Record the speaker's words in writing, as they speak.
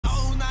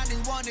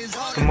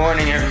Good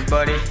morning,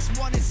 everybody.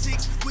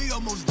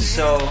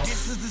 So,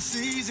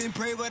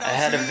 I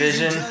had a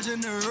vision.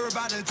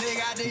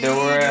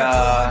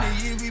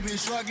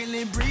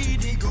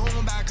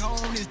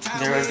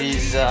 There were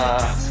these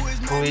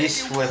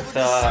police with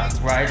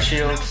riot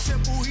shields,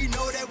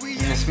 and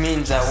this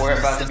means that we're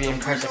about to be in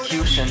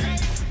persecution.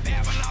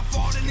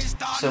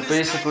 So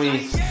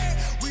basically,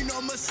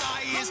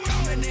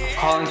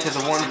 calling to the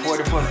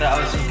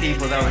 144,000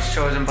 people that was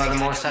chosen by the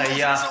Most High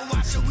Yah.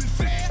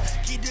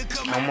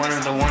 I'm one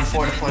of the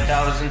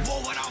 144,000.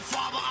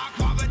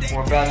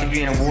 We're about to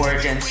be in a war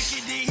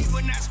against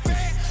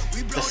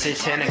the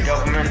satanic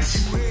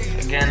governments,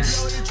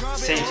 against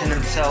Satan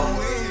himself,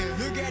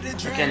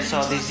 against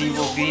all these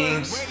evil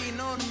beings.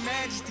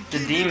 The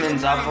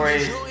demons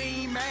operate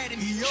in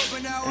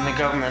the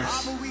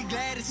governments.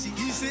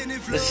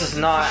 This is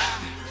not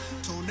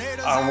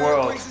our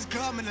world.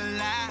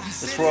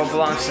 This world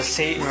belongs to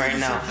Satan right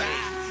now.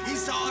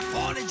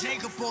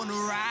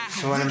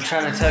 So what I'm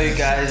trying to tell you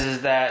guys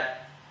is that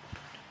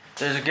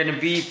there's going to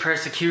be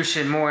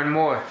persecution more and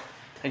more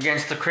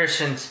against the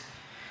Christians,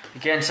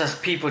 against us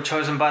people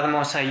chosen by the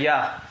Most High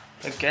Yah,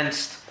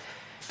 against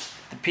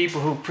the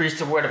people who preach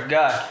the Word of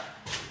God.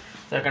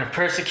 They're going to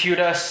persecute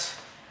us.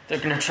 They're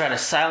going to try to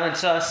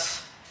silence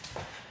us.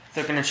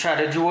 They're going to try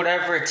to do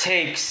whatever it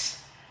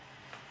takes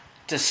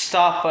to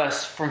stop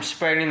us from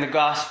spreading the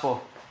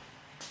gospel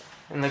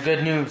and the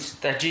good news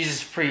that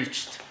Jesus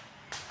preached.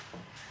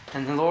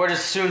 And the Lord is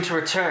soon to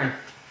return.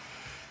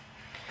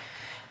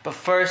 But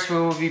first we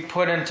will be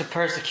put into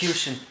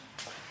persecution.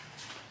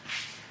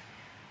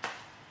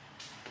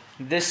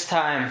 This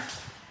time,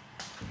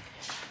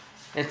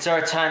 it's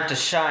our time to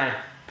shine.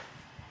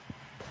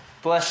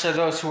 Blessed are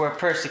those who are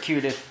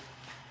persecuted,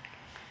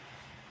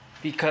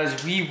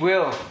 because we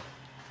will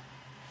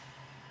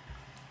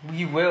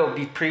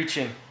be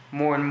preaching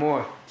more and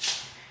more.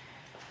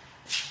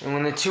 And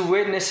when the two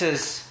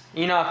witnesses,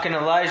 Enoch and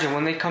Elijah,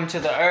 when they come to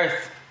the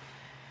earth,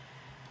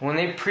 when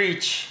they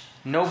preach,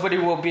 nobody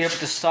will be able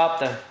to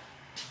stop them.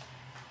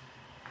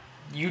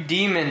 You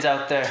demons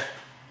out there,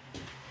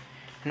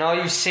 and all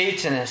you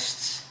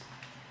Satanists,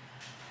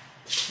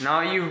 and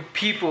all you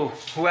people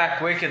who act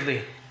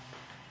wickedly,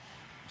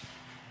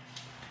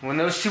 when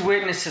those two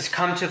witnesses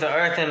come to the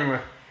earth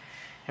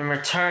and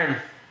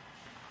return,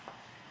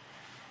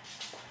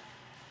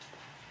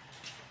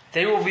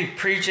 they will be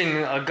preaching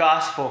a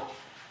gospel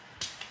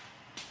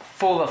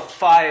full of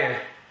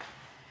fire,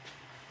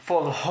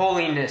 full of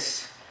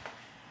holiness.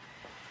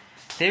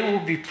 They will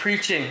be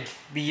preaching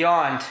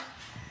beyond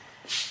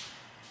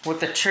what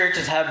the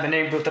churches have been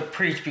able to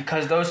preach,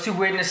 because those two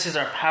witnesses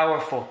are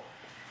powerful.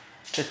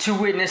 The two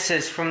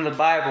witnesses from the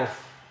Bible,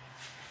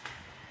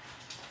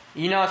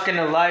 Enoch and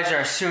Elijah,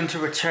 are soon to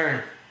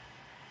return.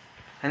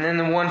 And then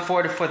the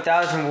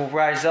 144,000 will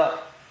rise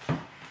up.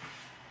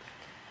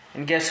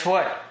 And guess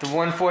what? The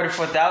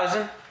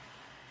 144,000,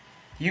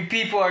 you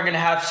people are going to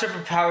have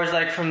superpowers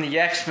like from the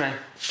X-Men,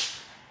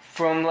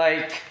 from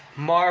like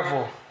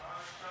Marvel.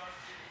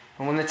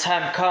 And when the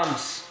time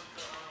comes,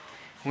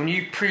 when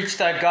you preach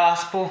that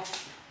gospel,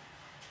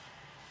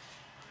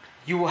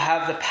 you will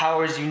have the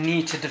powers you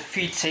need to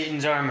defeat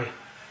Satan's army.